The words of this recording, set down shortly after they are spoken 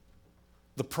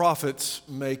The prophets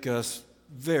make us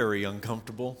very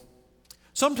uncomfortable.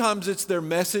 Sometimes it's their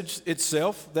message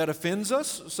itself that offends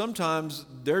us. Sometimes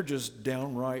they're just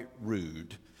downright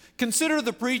rude. Consider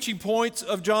the preaching points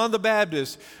of John the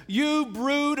Baptist. You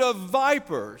brood of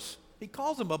vipers. He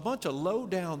calls them a bunch of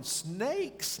low-down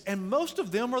snakes, and most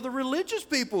of them are the religious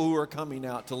people who are coming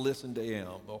out to listen to him.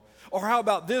 Or how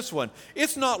about this one?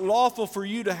 It's not lawful for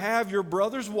you to have your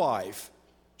brother's wife,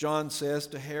 John says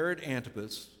to Herod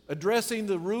Antipas, addressing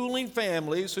the ruling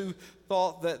families who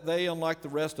thought that they, unlike the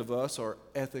rest of us, are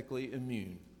ethically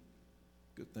immune.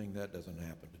 Good thing that doesn't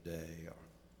happen today.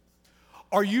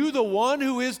 Are you the one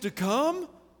who is to come,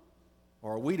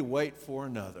 or are we to wait for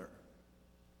another?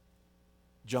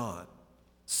 John,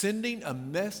 sending a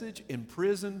message in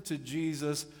prison to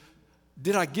Jesus.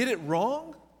 Did I get it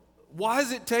wrong? Why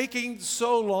is it taking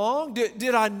so long?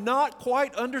 Did I not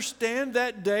quite understand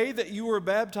that day that you were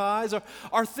baptized?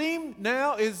 Our theme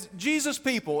now is Jesus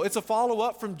people. It's a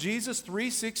follow-up from Jesus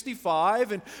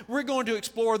 365, and we're going to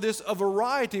explore this a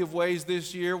variety of ways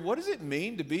this year. What does it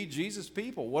mean to be Jesus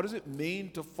people? What does it mean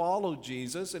to follow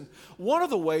Jesus? And one of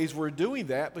the ways we're doing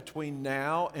that between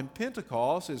now and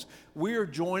Pentecost is we are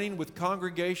joining with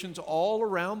congregations all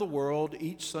around the world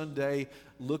each Sunday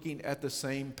looking at the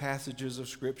same passages of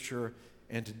Scripture.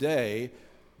 And today,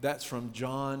 that's from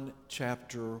John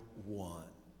chapter 1.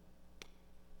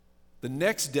 The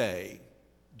next day,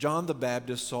 John the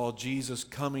Baptist saw Jesus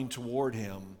coming toward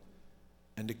him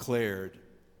and declared,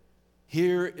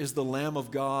 "Here is the Lamb of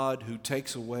God who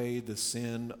takes away the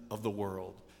sin of the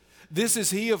world. This is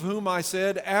he of whom I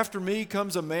said, after me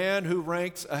comes a man who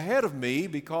ranks ahead of me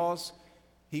because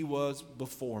he was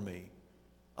before me.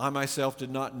 I myself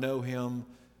did not know him,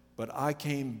 but I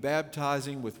came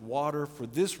baptizing with water for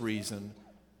this reason,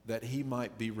 that he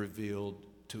might be revealed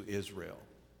to Israel."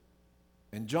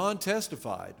 And John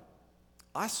testified,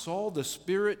 "I saw the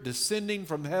Spirit descending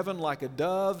from heaven like a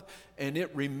dove, and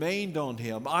it remained on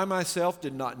him. I myself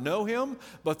did not know him,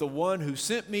 but the one who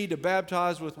sent me to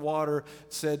baptize with water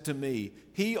said to me,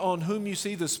 'He on whom you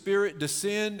see the Spirit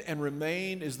descend and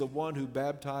remain is the one who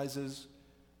baptizes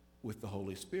with the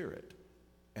Holy Spirit.'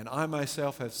 And I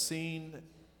myself have seen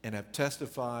and have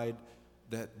testified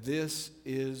that this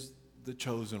is the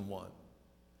chosen one."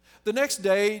 The next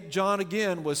day, John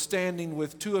again was standing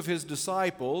with two of his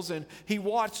disciples, and he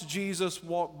watched Jesus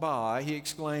walk by. He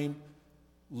exclaimed,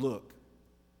 "Look,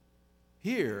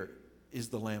 here is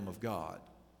the Lamb of God."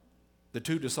 The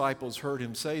two disciples heard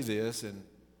him say this, and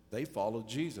they followed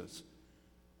Jesus.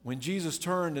 When Jesus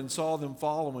turned and saw them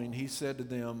following, he said to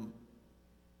them,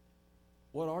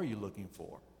 "What are you looking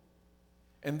for?"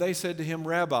 And they said to him,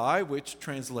 "Rabbi," which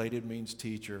translated means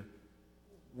teacher,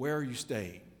 "where are you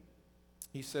staying?"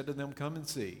 He said to them, "Come and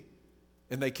see."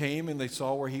 And they came and they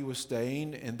saw where he was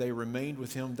staying, and they remained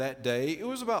with him that day. It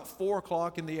was about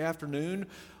 4:00 in the afternoon.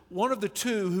 One of the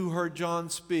two who heard John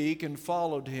speak and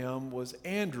followed him was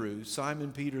Andrew,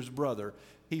 Simon Peter's brother.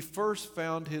 He first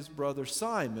found his brother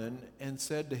Simon and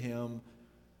said to him,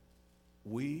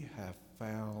 "We have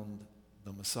found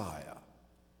the Messiah,"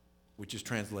 which is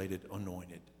translated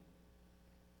anointed.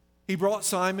 He brought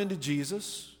Simon to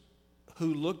Jesus,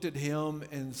 who looked at him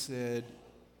and said,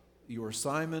 "You are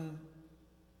Simon,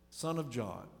 son of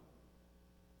John.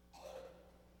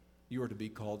 You are to be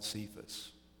called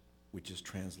Cephas," which is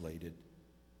translated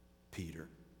Peter.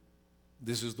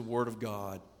 This is the word of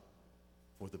God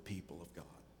for the people of God.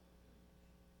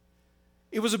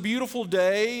 It was a beautiful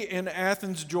day in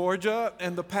Athens, Georgia,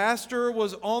 and the pastor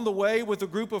was on the way with a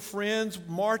group of friends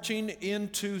marching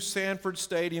into Sanford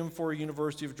Stadium for a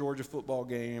University of Georgia football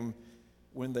game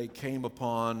when they came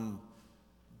upon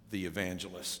the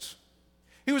evangelist.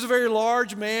 He was a very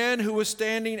large man who was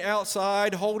standing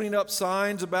outside holding up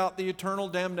signs about the eternal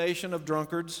damnation of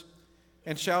drunkards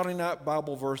and shouting out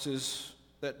Bible verses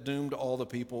that doomed all the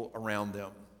people around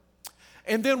them.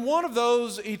 And then one of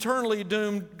those eternally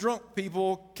doomed drunk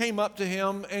people came up to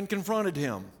him and confronted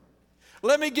him.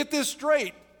 "Let me get this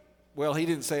straight." Well, he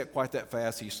didn't say it quite that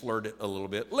fast. He slurred it a little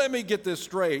bit. "Let me get this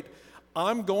straight.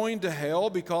 I'm going to hell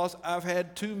because I've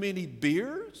had too many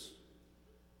beers?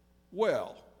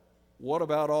 Well, what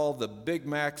about all the Big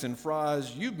Macs and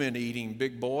fries you've been eating,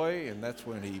 big boy?" And that's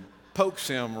when he pokes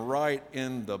him right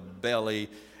in the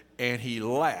belly, and he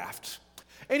laughed.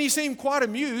 And he seemed quite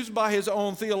amused by his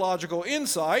own theological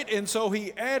insight, and so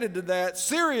he added to that,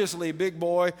 "Seriously, big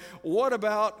boy, what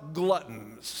about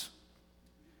gluttons?"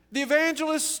 The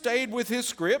evangelist stayed with his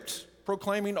script,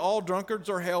 proclaiming all drunkards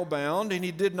are hell-bound, and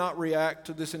he did not react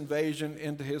to this invasion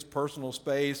into his personal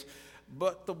space.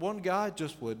 But the one guy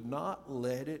just would not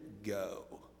let it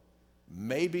go.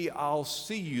 "Maybe I'll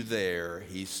see you there,"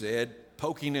 he said,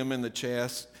 poking him in the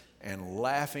chest and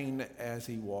laughing as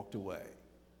he walked away.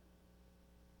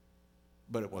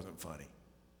 But it wasn't funny.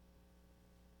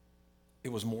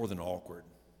 It was more than awkward.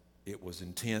 It was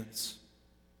intense,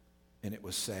 and it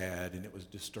was sad, and it was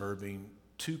disturbing.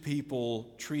 Two people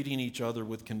treating each other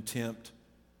with contempt,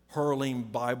 hurling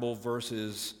Bible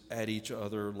verses at each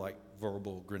other like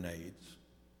verbal grenades.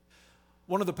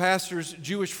 One of the pastor's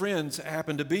Jewish friends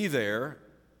happened to be there,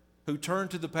 who turned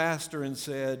to the pastor and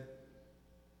said,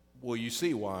 "Well, you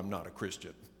see why I'm not a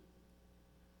Christian."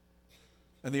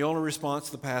 And the only response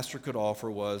the pastor could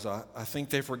offer was, I think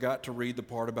they forgot to read the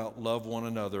part about love one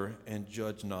another and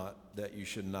judge not, that you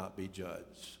should not be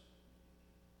judged.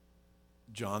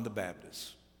 John the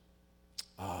Baptist.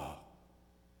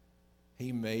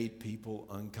 He made people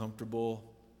uncomfortable.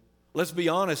 Let's be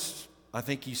honest, I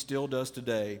think he still does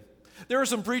today. There are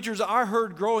some preachers I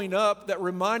heard growing up that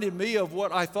reminded me of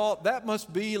what I thought that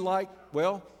must be like.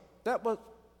 Well,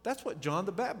 that's what John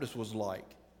the Baptist was like.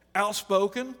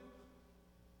 Outspoken,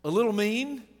 a little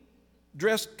mean,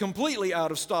 dressed completely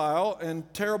out of style,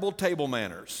 and terrible table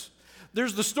manners.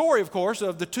 There's the story, of course,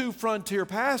 of the two frontier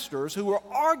pastors who were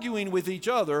arguing with each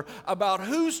other about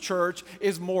whose church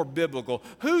is more biblical,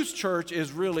 whose church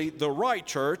is really the right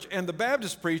church, and the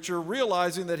Baptist preacher,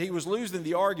 realizing that he was losing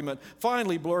the argument,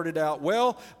 finally blurted out,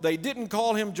 "Well, they didn't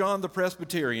call him John the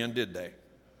Presbyterian, did they?"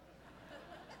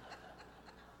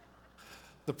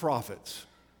 The prophets,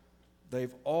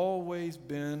 they've always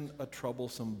been a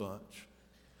troublesome bunch.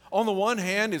 On the one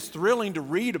hand, it's thrilling to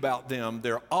read about them.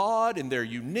 They're odd and they're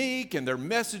unique, and their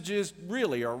messages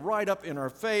really are right up in our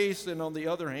face. And on the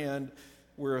other hand,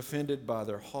 we're offended by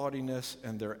their haughtiness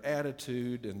and their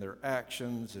attitude and their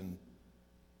actions and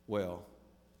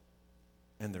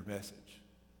their message.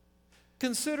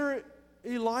 Consider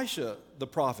Elisha the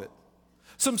prophet.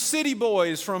 Some city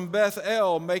boys from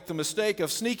Bethel make the mistake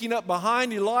of sneaking up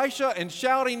behind Elisha and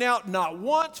shouting out not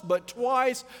once but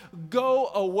twice, "Go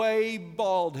away,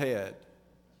 bald head."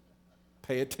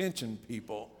 Pay attention,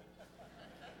 people.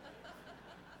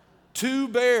 Two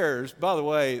bears, by the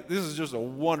way, this is just a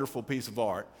wonderful piece of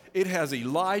art. It has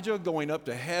Elijah going up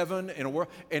to heaven, and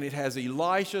it has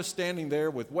Elisha standing there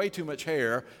with way too much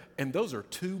hair, and those are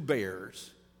two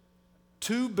bears.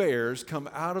 Two bears come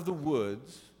out of the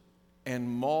woods and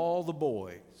maul the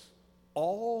boys,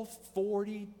 all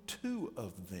 42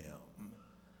 of them.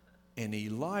 And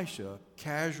Elisha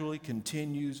casually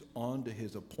continues on to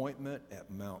his appointment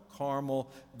at Mount Carmel.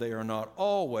 They are not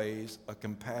always a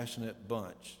compassionate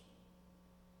bunch,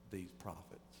 these prophets.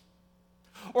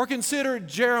 Or consider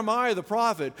Jeremiah the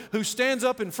prophet, who stands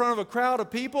up in front of a crowd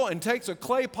of people and takes a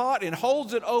clay pot and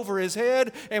holds it over his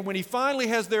head, and when he finally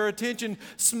has their attention,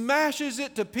 smashes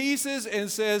it to pieces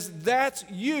and says, "That's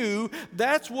you.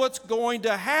 That's what's going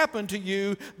to happen to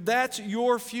you. That's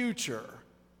your future."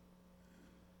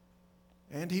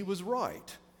 And he was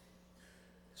right.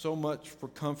 So much for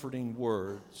comforting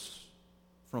words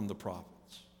from the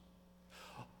prophets.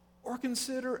 Or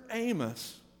consider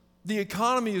Amos. The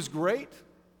economy is great.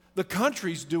 The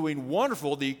country's doing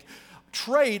wonderful. The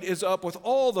trade is up with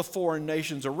all the foreign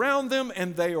nations around them,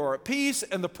 and they are at peace.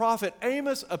 And the prophet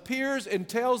Amos appears and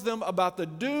tells them about the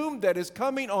doom that is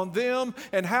coming on them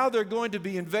and how they're going to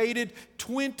be invaded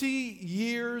 20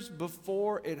 years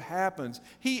before it happens.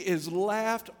 He is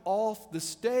laughed off the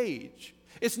stage.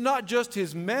 It's not just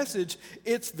his message,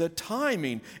 it's the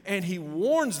timing. And he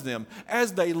warns them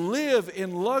as they live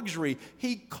in luxury.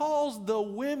 He calls the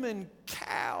women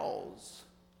cows,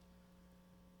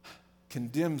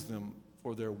 condemns them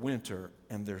for their winter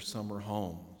and their summer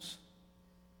homes.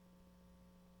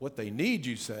 What they need,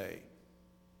 you say,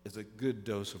 is a good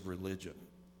dose of religion.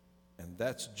 And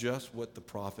that's just what the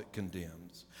prophet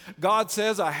condemns. God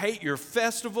says, "I hate your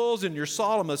festivals and your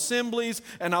solemn assemblies,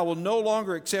 and I will no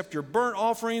longer accept your burnt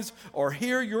offerings or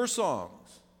hear your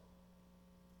songs."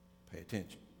 Pay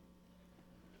attention.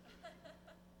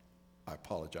 I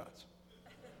apologize.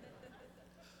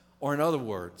 Or in other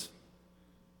words,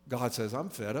 God says, "I'm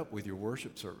fed up with your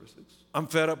worship services. I'm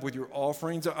fed up with your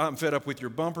offerings. I'm fed up with your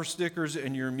bumper stickers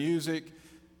and your music.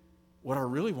 What I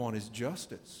really want is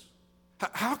justice.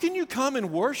 How can you come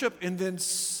and worship and then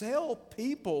sell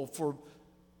people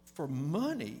for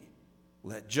money?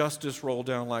 Let justice roll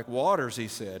down like waters," he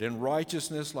said, "and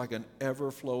righteousness like an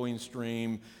ever-flowing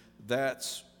stream."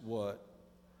 That's what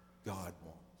God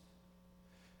wants.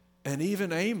 And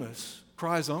even Amos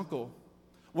cries uncle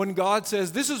when God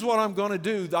says, "This is what I'm going to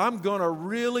do. I'm going to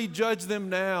really judge them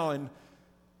now." And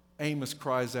Amos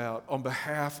cries out on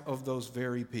behalf of those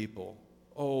very people,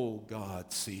 "Oh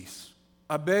God, cease.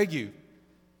 I beg you.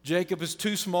 Jacob is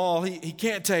too small. He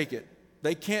can't take it.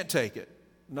 They can't take it.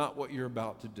 Not what you're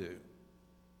about to do."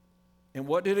 And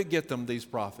what did it get them, these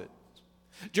prophets?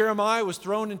 Jeremiah was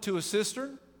thrown into a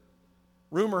cistern.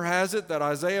 Rumor has it that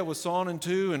Isaiah was sawn in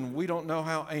two, and we don't know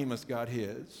how Amos got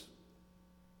his.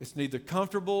 It's neither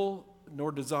comfortable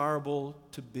nor desirable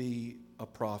to be a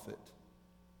prophet.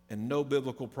 And no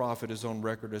biblical prophet is on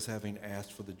record as having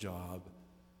asked for the job.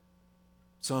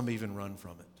 Some even run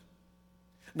from it.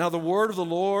 Now the word of the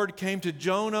Lord came to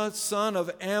Jonah, son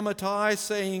of Amittai,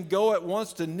 saying, "Go at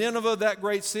once to Nineveh, that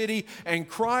great city, and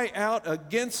cry out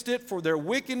against it, for their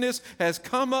wickedness has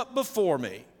come up before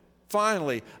me."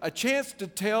 Finally, a chance to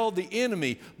tell the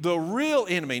enemy, the real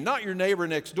enemy, not your neighbor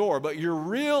next door, but your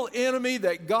real enemy,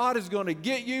 that God is going to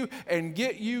get you and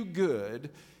get you good.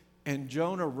 And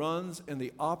Jonah runs in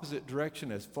the opposite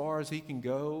direction as far as he can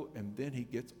go, and then he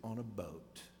gets on a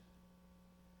boat.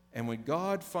 And when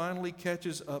God finally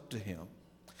catches up to him,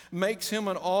 makes him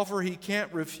an offer he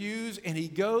can't refuse, and he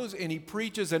goes and he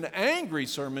preaches an angry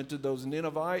sermon to those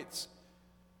Ninevites,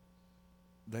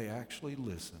 they actually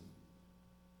listen.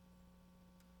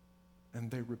 And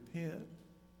they repent,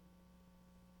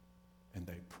 and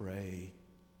they pray,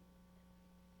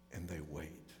 and they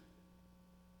wait.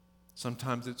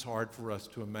 Sometimes it's hard for us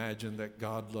to imagine that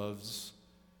God loves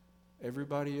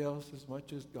everybody else as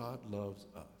much as God loves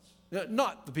us.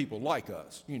 Not the people like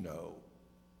us,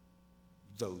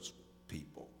 those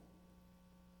people.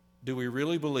 Do we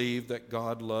really believe that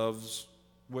God loves,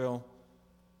 well,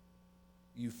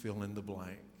 you fill in the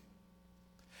blank?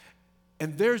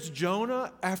 And there's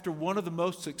Jonah, after one of the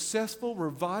most successful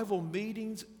revival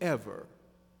meetings ever,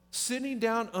 sitting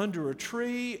down under a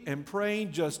tree and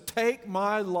praying, "Just take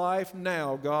my life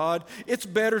now, God. It's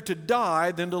better to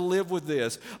die than to live with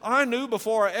this. I knew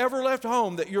before I ever left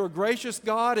home that you're a gracious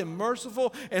God and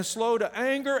merciful and slow to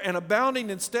anger and abounding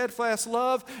in steadfast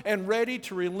love and ready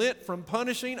to relent from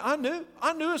punishing. I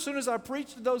knew as soon as I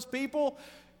preached to those people,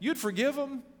 you'd forgive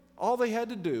them. All they had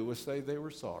to do was say they were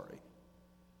sorry."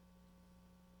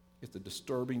 It's a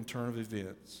disturbing turn of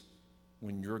events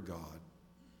when your God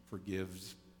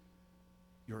forgives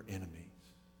your enemies.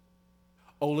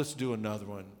 Oh, let's do another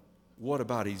one. What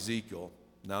about Ezekiel?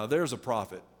 Now, there's a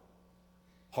prophet.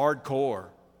 Hardcore.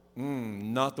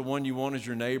 Not the one you want as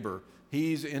your neighbor.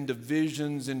 He's into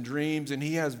visions and dreams, and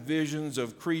he has visions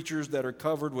of creatures that are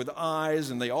covered with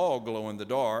eyes, and they all glow in the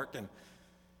dark. And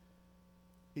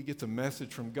he gets a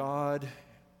message from God,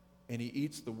 and he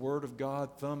eats the word of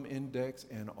God, thumb, index,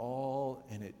 and all,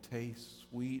 and it tastes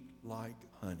sweet like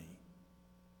honey.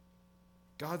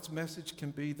 God's message can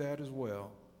be that as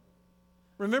well.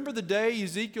 Remember the day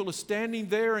Ezekiel is standing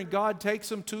there and God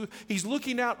takes him to, he's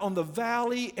looking out on the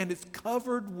valley and it's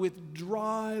covered with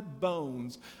dry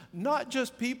bones. Not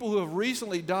just people who have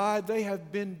recently died, they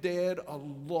have been dead a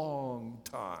long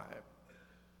time.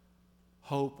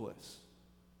 Hopeless.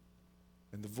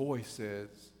 And the voice says,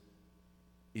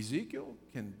 "Ezekiel,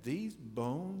 can these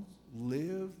bones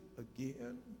live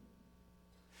again?"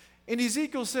 And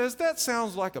Ezekiel says, "That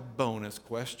sounds like a bonus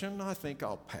question. I think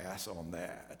I'll pass on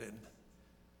that." And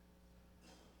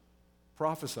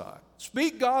prophesy.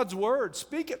 Speak God's word.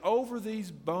 Speak it over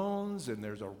these bones, and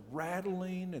there's a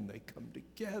rattling, and they come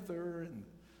together, and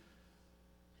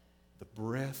the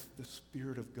breath, the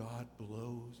Spirit of God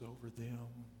blows over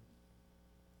them,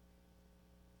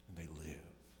 and they live.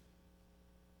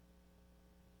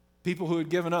 People who had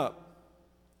given up,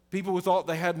 people who thought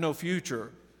they had no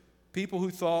future, people who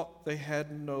thought they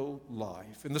had no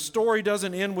life. And the story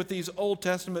doesn't end with these Old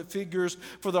Testament figures,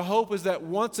 for the hope is that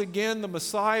once again the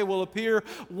Messiah will appear.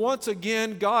 Once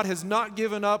again, God has not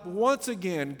given up. Once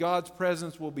again, God's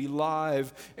presence will be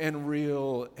live and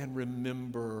real and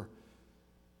remember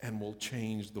and will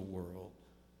change the world.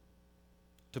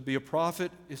 To be a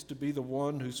prophet is to be the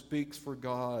one who speaks for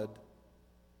God,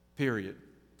 period.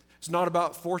 It's not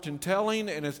about fortune telling,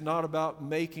 and it's not about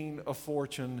making a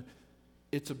fortune.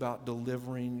 It's about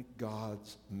delivering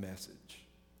God's message.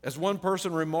 As one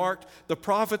person remarked, the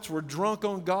prophets were drunk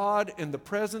on God. In the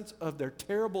presence of their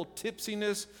terrible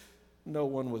tipsiness, no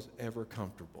one was ever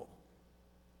comfortable.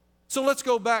 So let's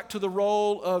go back to the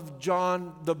role of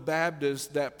John the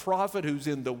Baptist, that prophet who's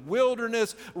in the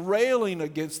wilderness railing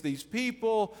against these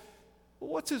people.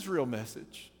 What's his real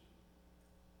message?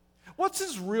 What's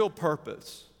his real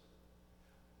purpose?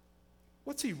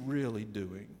 What's he really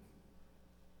doing?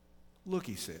 "Look,"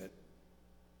 he said,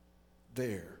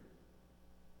 there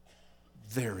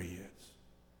he is.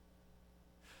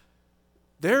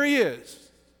 There he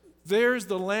is. There's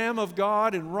the Lamb of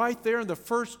God, and right there in the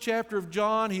first chapter of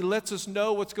John, he lets us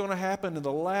know what's going to happen in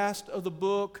the last of the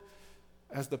book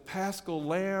as the paschal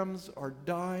lambs are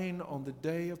dying on the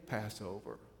day of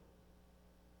Passover.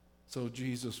 So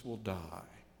Jesus will die,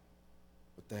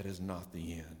 but that is not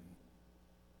the end.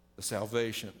 the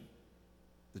salvation,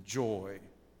 the joy,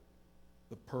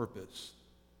 the purpose,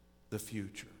 the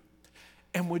future.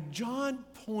 And when John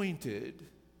pointed,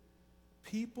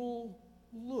 people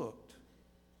looked.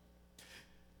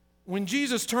 When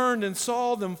Jesus turned and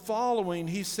saw them following,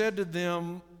 he said to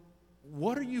them,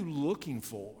 "What are you looking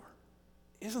for?"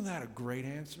 Isn't that a great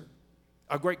answer?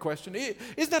 A great question.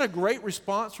 Isn't that a great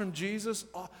response from Jesus?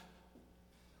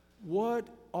 What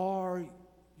are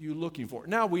you looking for?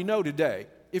 Now we know today,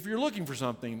 if you're looking for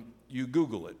something, you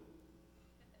Google it.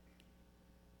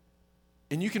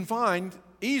 And you can find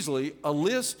easily a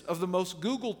list of the most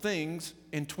Googled things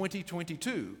in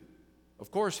 2022.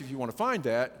 Of course, if you want to find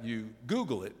that, you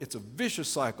Google it. It's a vicious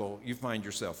cycle you find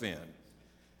yourself in.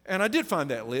 And I did find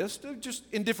that list, just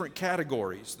in different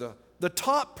categories. The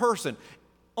top person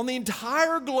on the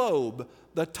entire globe,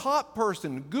 the top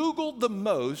person Googled the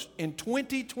most in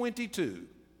 2022,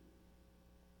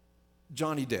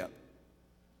 Johnny Depp.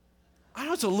 I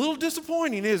know it's a little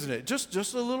disappointing, isn't it?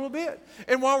 Just a little bit.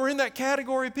 And while we're in that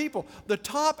category of people, the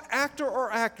top actor or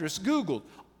actress Googled,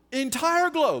 entire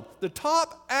globe, the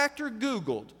top actor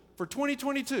Googled for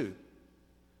 2022,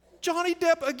 Johnny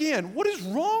Depp again. What is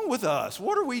wrong with us?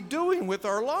 What are we doing with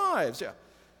our lives? Yeah.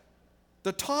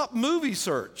 The top movie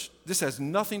search. This has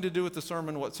nothing to do with the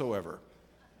sermon whatsoever.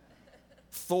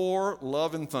 Thor,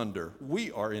 Love and Thunder.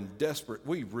 We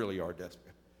really are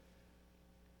desperate.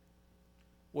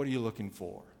 What are you looking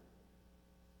for?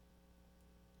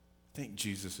 I think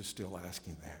Jesus is still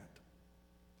asking that.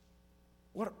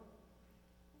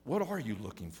 What are you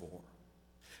looking for?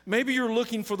 Maybe you're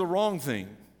looking for the wrong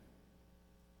thing.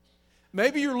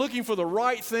 Maybe you're looking for the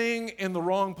right thing in the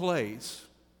wrong place.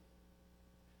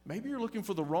 Maybe you're looking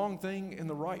for the wrong thing in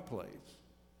the right place.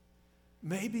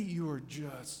 Maybe you're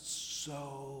just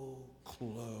so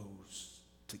close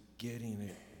to getting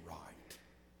it right.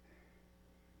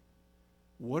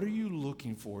 What are you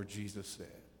looking for, Jesus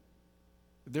said.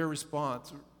 Their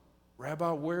response,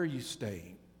 "Rabbi, where are you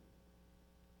staying?"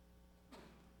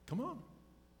 Come on.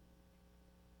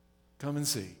 Come and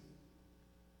see.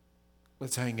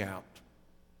 Let's hang out.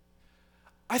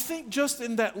 I think just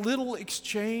in that little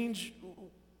exchange,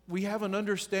 we have an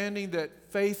understanding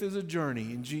that faith is a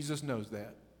journey, and Jesus knows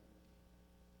that.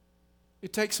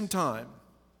 It takes some time.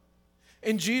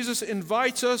 And Jesus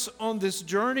invites us on this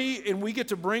journey, and we get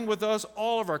to bring with us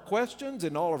all of our questions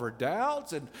and all of our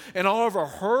doubts and all of our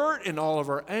hurt and all of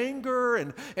our anger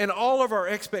and all of our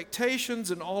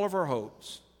expectations and all of our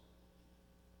hopes.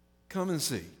 Come and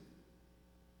see.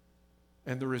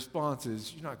 And the response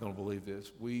is, "You're not going to believe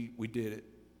this. We did it.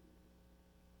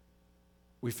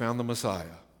 We found the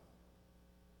Messiah."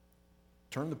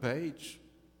 Turn the page.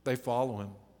 They follow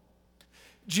him.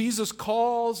 Jesus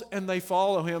calls and they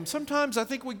follow him. Sometimes I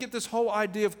think we get this whole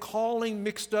idea of calling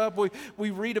mixed up.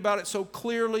 We read about it so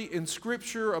clearly in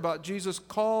Scripture about Jesus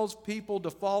calls people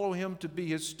to follow him to be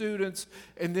his students,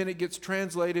 and then it gets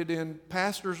translated in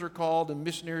pastors are called and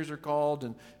missionaries are called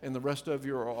and the rest of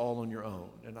you are all on your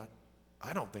own. And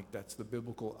I don't think that's the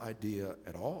biblical idea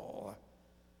at all.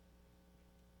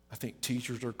 I think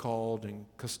teachers are called and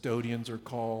custodians are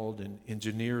called and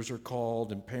engineers are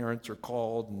called and parents are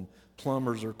called and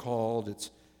plumbers are called.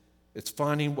 It's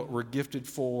finding what we're gifted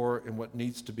for and what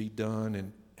needs to be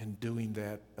done and doing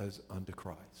that as unto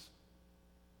Christ.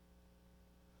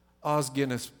 Os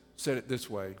Guinness said it this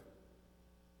way: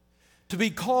 to be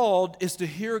called is to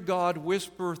hear God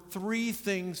whisper 3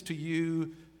 things to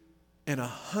you in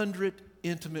 100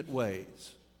 intimate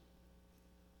ways.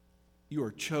 You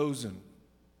are chosen.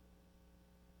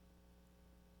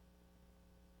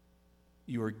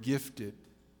 You are gifted.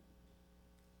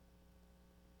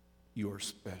 You are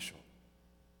special.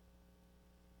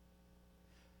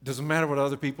 It doesn't matter what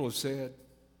other people have said.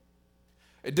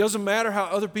 It doesn't matter how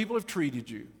other people have treated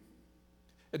you.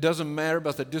 It doesn't matter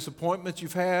about the disappointments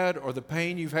you've had or the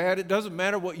pain you've had. It doesn't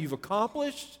matter what you've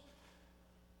accomplished.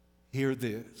 Hear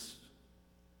this.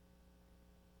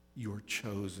 You are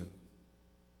chosen.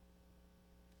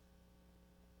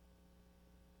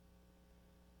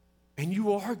 And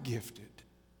you are gifted.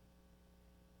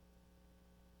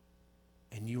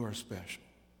 And you are special.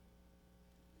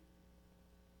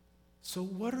 So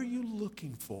what are you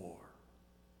looking for?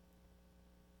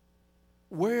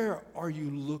 Where are you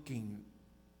looking?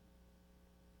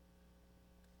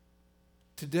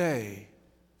 Today,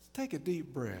 let's take a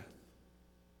deep breath.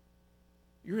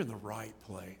 You're in the right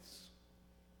place.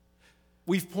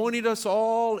 We've pointed us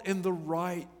all in the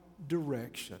right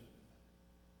direction.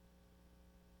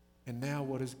 And now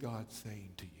what is God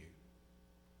saying to you?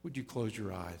 Would you close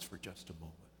your eyes for just a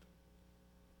moment?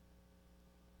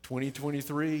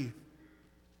 2023,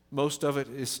 most of it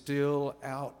is still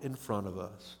out in front of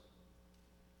us.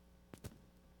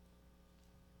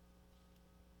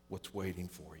 what's waiting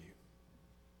for you.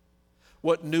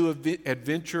 What new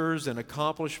adventures and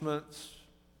accomplishments,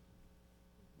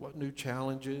 what new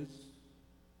challenges,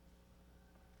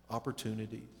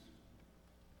 opportunities.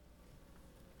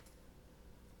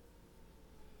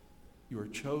 You are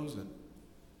chosen.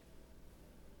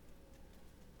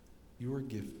 You are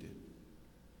gifted.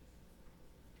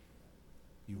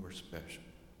 You are special.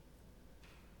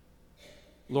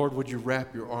 Lord, would you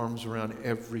wrap your arms around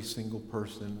every single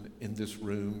person in this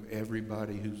room,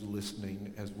 everybody who's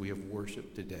listening as we have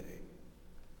worshiped today?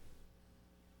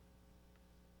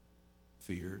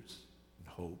 Fears and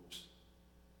hopes.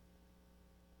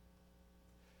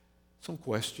 Some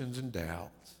questions and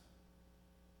doubts.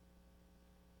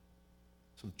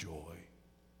 Some joy.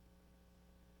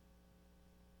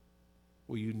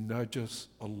 Will you nudge us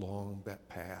along that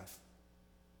path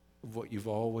of what you've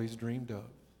always dreamed of?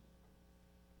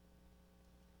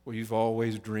 What you've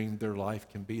always dreamed their life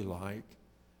can be like,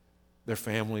 their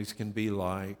families can be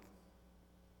like,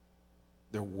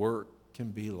 their work can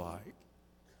be like.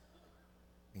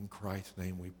 In Christ's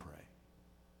name we pray.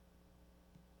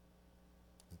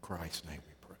 In Christ's name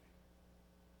we pray.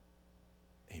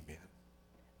 Amen.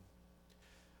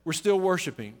 We're still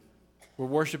worshiping. We're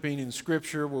worshiping in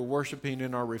Scripture. We're worshiping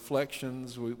in our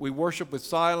reflections. We worship with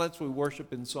silence. We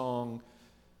worship in song.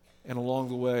 And along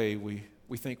the way, we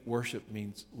think worship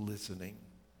means listening.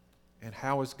 And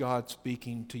how is God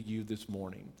speaking to you this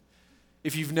morning?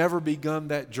 If you've never begun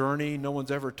that journey, no one's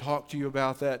ever talked to you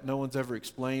about that, no one's ever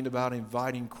explained about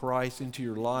inviting Christ into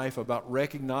your life, about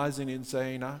recognizing and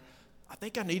saying, I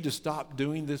think I need to stop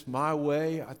doing this my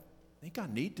way. I think I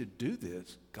need to do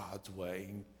this God's way.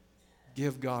 And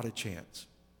give God a chance.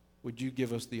 Would you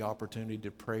give us the opportunity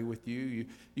to pray with you?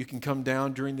 You can come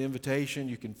down during the invitation.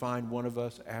 You can find one of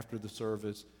us after the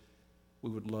service.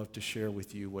 We would love to share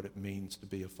with you what it means to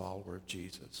be a follower of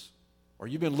Jesus. Or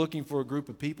you've been looking for a group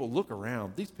of people, look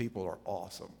around. These people are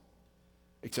awesome,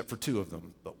 except for two of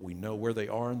them, but we know where they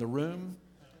are in the room.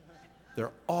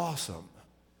 They're awesome.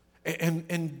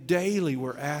 And daily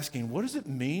we're asking, what does it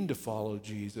mean to follow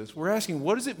Jesus? We're asking,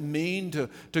 what does it mean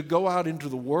to go out into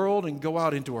the world and go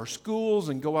out into our schools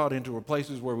and go out into our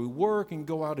places where we work and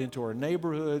go out into our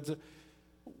neighborhoods?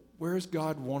 Where is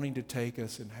God wanting to take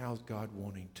us and how is God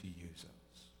wanting to use us?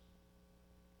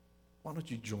 Why don't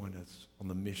you join us on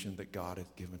the mission that God has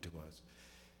given to us?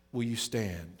 Will you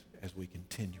stand as we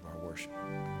continue our worship?